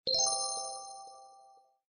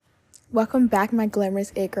Welcome back, my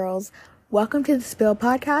glamorous it girls. Welcome to the Spill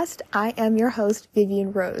podcast. I am your host,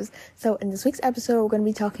 Vivian Rose. So in this week's episode, we're going to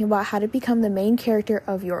be talking about how to become the main character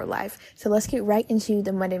of your life. So let's get right into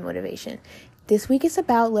the Monday motivation. This week is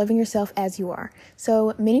about loving yourself as you are.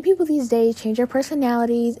 So many people these days change their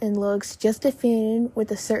personalities and looks just to fit in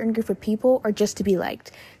with a certain group of people or just to be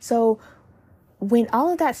liked. So when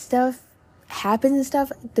all of that stuff happens and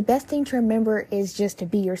stuff, the best thing to remember is just to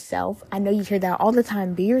be yourself. I know you hear that all the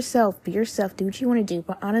time. Be yourself, do what you want to do.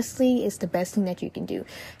 But honestly, it's the best thing that you can do.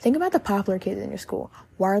 Think about the popular kids in your school.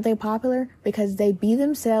 Why are they popular? Because they be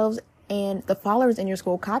themselves and the followers in your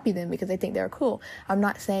school copy them because they think they're cool. I'm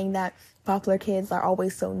not saying that popular kids are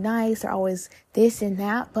always so nice, they're always this and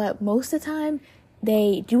that, but most of the time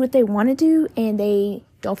they do what they want to do and they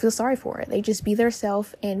don't feel sorry for it. They just be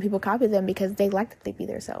themselves and people copy them because they like that they be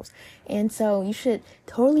themselves. And so you should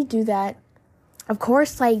totally do that. Of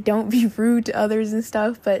course, don't be rude to others and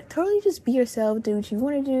stuff, but totally just be yourself, do what you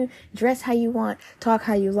want to do, dress how you want, talk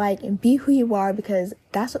how you like, and be who you are because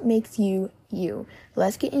that's what makes you you.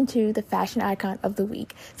 Let's get into the fashion icon of the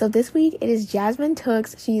week. So this week it is Jasmine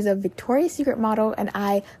Tooks. She's a Victoria's Secret model and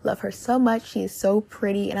I love her so much. She is so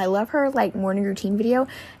pretty and I love her morning routine video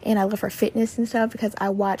and I love her fitness and stuff because I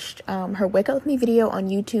watched her Wake Up With Me video on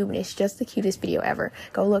YouTube and it's just the cutest video ever.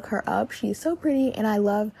 Go look her up. She is so pretty and I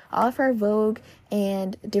love all of her Vogue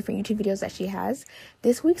and different YouTube videos that she has.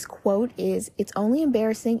 This week's quote is, "It's only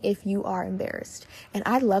embarrassing if you are embarrassed." And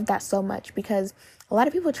I love that so much because a lot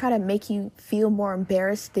of people try to make you feel more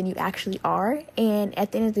embarrassed than you actually are. And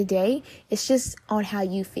at the end of the day, it's just on how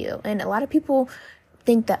you feel. And a lot of people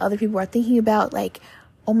think that other people are thinking about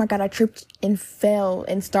oh my God, I tripped and fell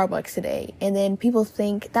in Starbucks today. And then people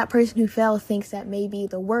think that person who fell thinks that maybe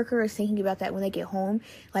the worker is thinking about that when they get home.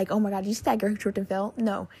 Oh my God, did you see that girl who tripped and fell?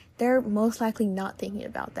 No, they're most likely not thinking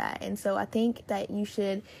about that. And so I think that you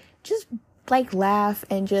should just laugh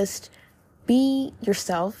and just be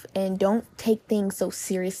yourself and don't take things so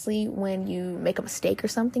seriously when you make a mistake or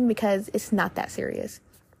something because it's not that serious.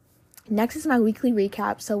 Next is my weekly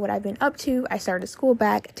recap. So what I've been up to, I started school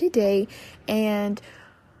back today and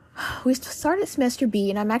we started semester B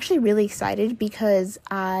and I'm actually really excited because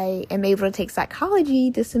I am able to take psychology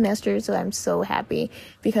this semester. So I'm so happy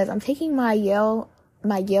because I'm taking my Yale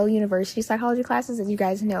University psychology classes, as you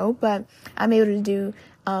guys know, but I'm able to do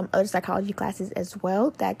other psychology classes as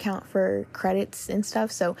well that count for credits and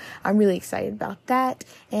stuff. So I'm really excited about that.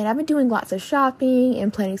 And I've been doing lots of shopping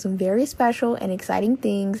and planning some very special and exciting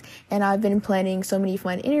things. And I've been planning so many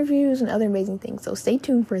fun interviews and other amazing things. So stay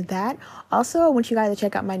tuned for that. Also, I want you guys to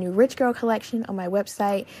check out my new Rich Girl collection on my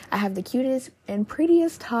website. I have the cutest and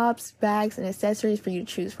prettiest tops, bags, and accessories for you to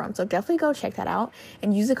choose from. So definitely go check that out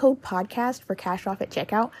and use the code podcast for cash off at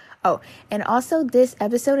checkout. Oh, and also this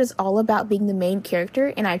episode is all about being the main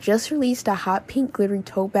character, and I just released a hot pink glittery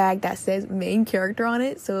tote bag that says main character on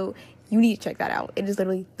it, so you need to check that out. It is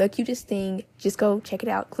literally the cutest thing. Just go check it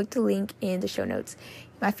out. Click the link in the show notes.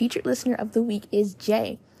 My featured listener of the week is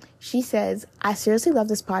Jay. She says, "I seriously love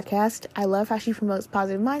this podcast. I love how she promotes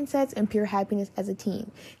positive mindsets and pure happiness as a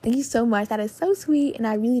team." Thank you so much. That is so sweet, and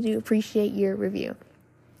I really do appreciate your review.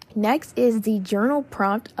 Next is the journal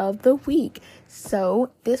prompt of the week. So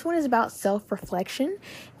this one is about self-reflection.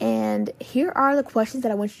 And here are the questions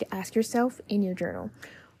that I want you to ask yourself in your journal.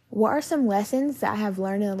 What are some lessons that I have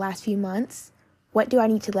learned in the last few months? What do I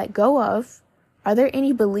need to let go of? Are there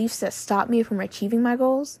any beliefs that stop me from achieving my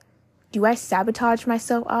goals? Do I sabotage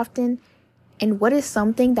myself often? And what is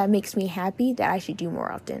something that makes me happy that I should do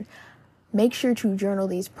more often? Make sure to journal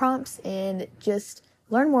these prompts and just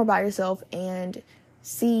learn more about yourself and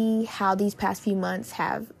see how these past few months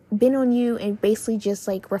have been on you and basically just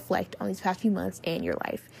reflect on these past few months and your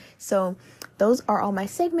life. So those are all my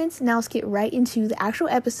segments. Now let's get right into the actual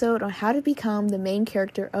episode on how to become the main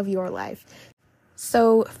character of your life.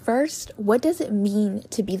 So first, what does it mean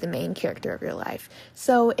to be the main character of your life?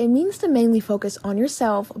 So it means to mainly focus on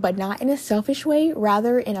yourself, but not in a selfish way,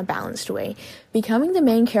 rather in a balanced way. Becoming the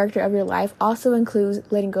main character of your life also includes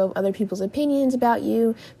letting go of other people's opinions about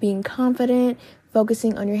you, being confident,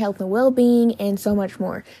 focusing on your health and well-being, and so much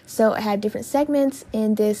more. So I had different segments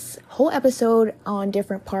in this whole episode on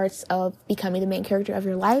different parts of becoming the main character of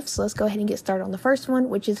your life. So let's go ahead and get started on the first one,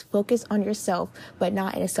 which is focus on yourself, but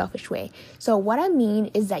not in a selfish way. So what I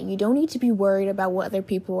mean is that you don't need to be worried about what other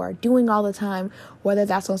people are doing all the time, whether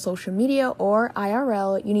that's on social media or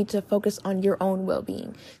IRL. You need to focus on your own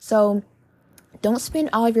well-being. So Don't spend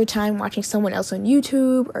all of your time watching someone else on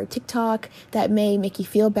YouTube or TikTok that may make you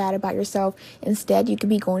feel bad about yourself. Instead, you could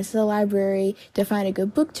be going to the library to find a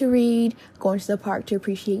good book to read, going to the park to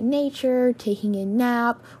appreciate nature, taking a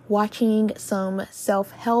nap, watching some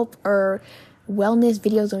self-help or wellness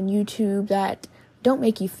videos on YouTube that don't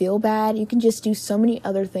make you feel bad. You can just do so many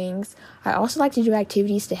other things. I also like to do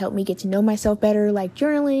activities to help me get to know myself better, like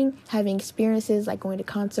journaling, having experiences like going to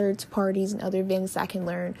concerts, parties, and other events that I can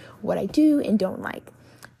learn what I do and don't like.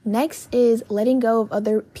 Next is letting go of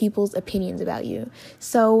other people's opinions about you.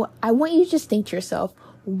 So I want you to just think to yourself,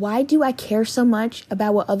 why do I care so much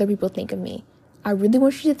about what other people think of me? I really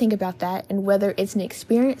want you to think about that, and whether it's an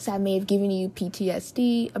experience that may have given you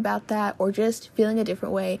PTSD about that or just feeling a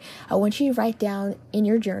different way, I want you to write down in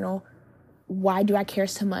your journal, why do I care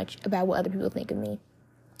so much about what other people think of me?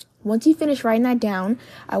 Once you finish writing that down,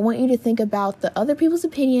 I want you to think about the other people's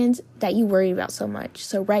opinions that you worry about so much.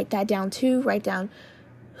 So write that down too. Write down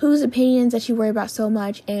whose opinions that you worry about so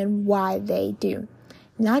much and why they do.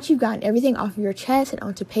 Now that you've gotten everything off of your chest and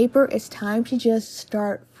onto paper, it's time to just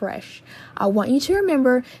start fresh. I want you to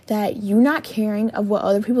remember that you not caring of what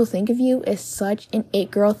other people think of you is such an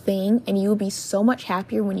it girl thing, and you will be so much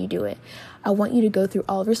happier when you do it. I want you to go through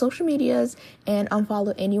all of your social medias and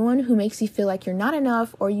unfollow anyone who makes you feel like you're not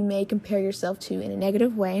enough or you may compare yourself to in a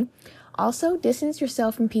negative way. Also, distance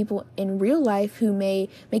yourself from people in real life who may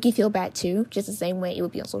make you feel bad too, just the same way it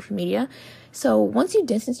would be on social media. So once you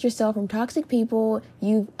distance yourself from toxic people,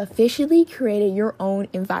 you've officially created your own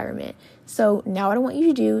environment. So now what I want you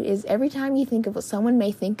to do is every time you think of what someone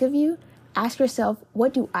may think of you, ask yourself,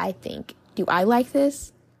 what do I think? Do I like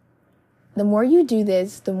this? The more you do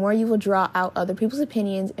this, the more you will draw out other people's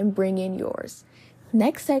opinions and bring in yours.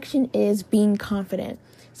 Next section is being confident.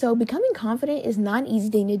 So becoming confident is not an easy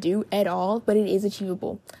thing to do at all, but it is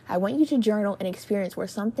achievable. I want you to journal an experience where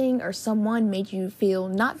something or someone made you feel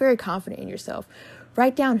not very confident in yourself.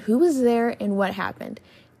 Write down who was there and what happened.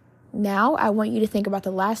 Now I want you to think about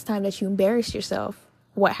the last time that you embarrassed yourself.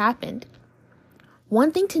 What happened?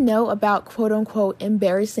 One thing to know about quote-unquote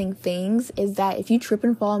embarrassing things is that if you trip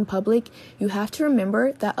and fall in public, you have to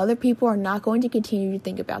remember that other people are not going to continue to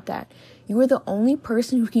think about that. You are the only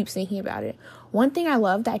person who keeps thinking about it. One thing I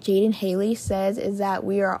love that Jaden Haley says is that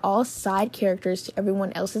we are all side characters to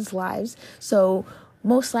everyone else's lives. So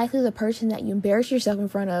most likely the person that you embarrass yourself in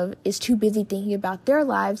front of is too busy thinking about their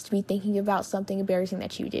lives to be thinking about something embarrassing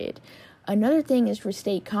that you did. Another thing is to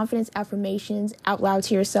restate confidence affirmations out loud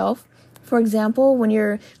to yourself. For example, when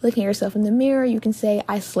you're looking at yourself in the mirror, you can say,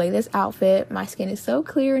 I slay this outfit. My skin is so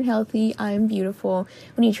clear and healthy. I am beautiful.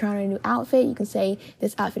 When you try on a new outfit, you can say,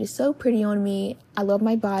 this outfit is so pretty on me. I love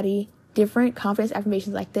my body. Different confidence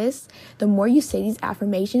affirmations like this. The more you say these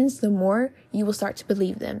affirmations, the more you will start to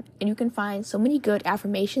believe them. And you can find so many good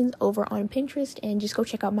affirmations over on Pinterest, and just go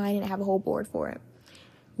check out mine, and I have a whole board for it.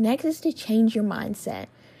 Next is to change your mindset.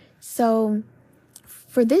 So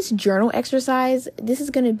for this journal exercise, this is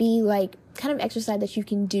going to be like kind of exercise that you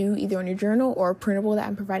can do either on your journal or a printable that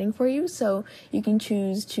I'm providing for you. So you can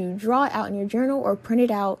choose to draw it out in your journal or print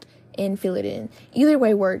it out and fill it in. Either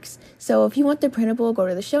way works. So if you want the printable, go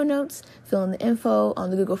to the show notes, fill in the info on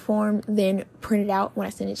the Google form, then print it out when I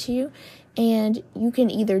send it to you. And you can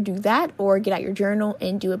either do that or get out your journal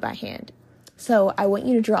and do it by hand. So I want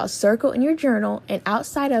you to draw a circle in your journal, and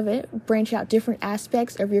outside of it, branch out different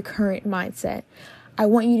aspects of your current mindset. I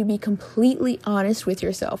want you to be completely honest with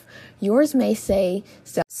yourself. Yours may say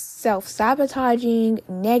self-sabotaging,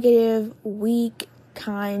 negative, weak,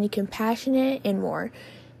 kind, compassionate, and more.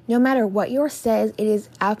 No matter what yours says, it is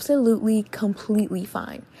absolutely, completely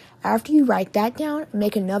fine. After you write that down,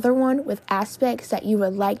 make another one with aspects that you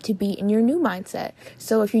would like to be in your new mindset.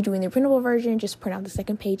 So if you're doing the printable version, just print out the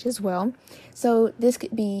second page as well. So this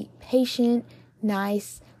could be patient,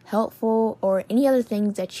 nice, helpful, or any other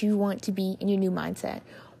things that you want to be in your new mindset.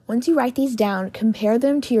 Once you write these down, compare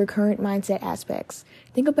them to your current mindset aspects.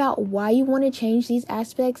 Think about why you want to change these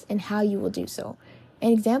aspects and how you will do so.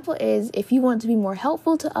 An example is if you want to be more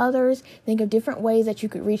helpful to others, think of different ways that you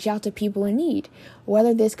could reach out to people in need.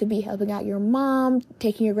 Whether this could be helping out your mom,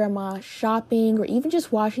 taking your grandma shopping, or even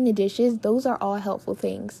just washing the dishes, those are all helpful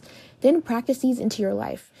things. Then practice these into your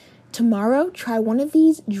life. Tomorrow, try one of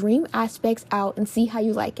these dream aspects out and see how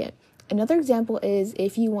you like it. Another example is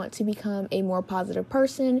if you want to become a more positive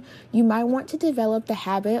person, you might want to develop the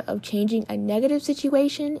habit of changing a negative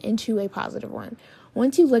situation into a positive one.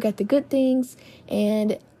 Once you look at the good things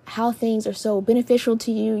and how things are so beneficial to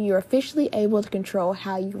you, you're officially able to control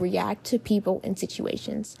how you react to people and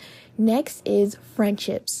situations. Next is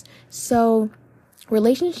friendships. So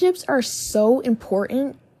relationships are so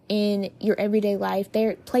important in your everyday life.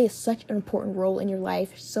 They play such an important role in your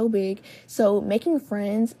life, so big. So making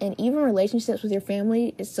friends and even relationships with your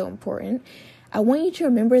family is so important. I want you to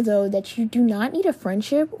remember, though, that you do not need a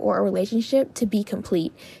friendship or a relationship to be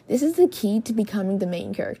complete. This is the key to becoming the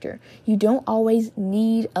main character. You don't always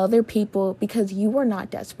need other people because you are not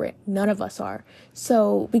desperate. None of us are.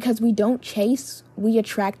 So because we don't chase, we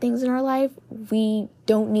attract things in our life. We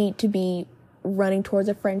don't need to be running towards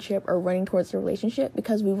a friendship or running towards a relationship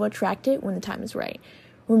because we will attract it when the time is right.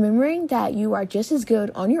 Remembering that you are just as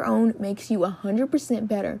good on your own makes you 100%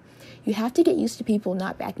 better. You have to get used to people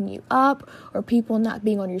not backing you up or people not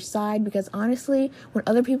being on your side, because honestly, when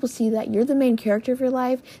other people see that you're the main character of your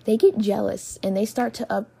life, they get jealous and they start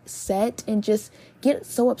to upset and just get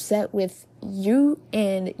so upset with you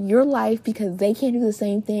and your life because they can't do the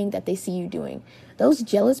same thing that they see you doing. Those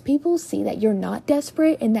jealous people see that you're not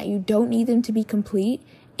desperate and that you don't need them to be complete,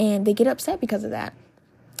 and they get upset because of that.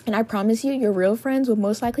 And I promise you, your real friends will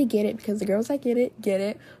most likely get it, because the girls that get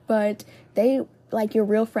it, but your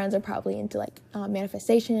real friends are probably into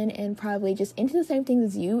manifestation and probably just into the same things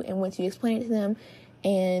as you. And once you explain it to them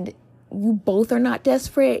and you both are not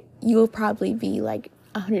desperate, you'll probably be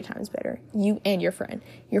 100 times better. You and your friend.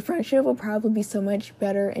 Your friendship will probably be so much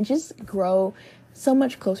better and just grow so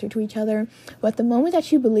much closer to each other. But the moment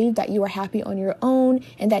that you believe that you are happy on your own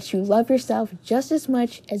and that you love yourself just as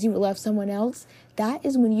much as you would love someone else, that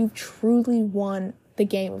is when you've truly won the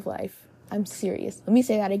game of life. I'm serious. Let me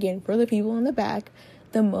say that again for the people in the back.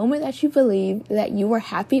 The moment that you believe that you are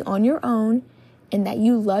happy on your own and that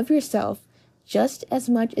you love yourself just as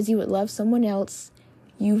much as you would love someone else,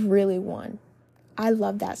 you've really won. I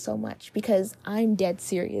love that so much because I'm dead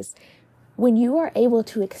serious. When you are able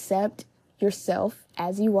to accept yourself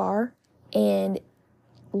as you are and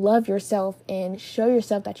love yourself and show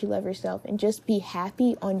yourself that you love yourself and just be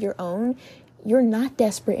happy on your own, you're not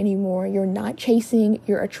desperate anymore. You're not chasing,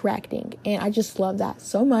 you're attracting. And I just love that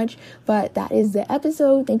so much. But that is the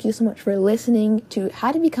episode. Thank you so much for listening to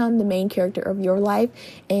how to become the main character of your life.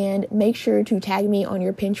 And make sure to tag me on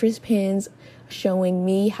your Pinterest pins showing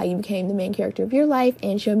me how you became the main character of your life,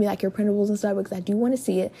 and show me your printables and stuff, because I do want to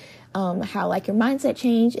see it, how your mindset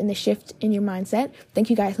changed and the shift in your mindset. Thank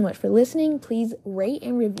you guys so much for listening. Please rate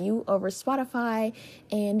and review over Spotify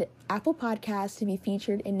and Apple Podcasts to be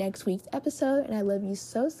featured in next week's episode. And I love you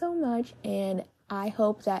so, so much. And I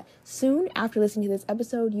hope that soon after listening to this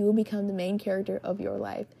episode, you will become the main character of your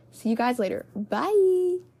life. See you guys later.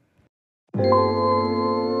 Bye.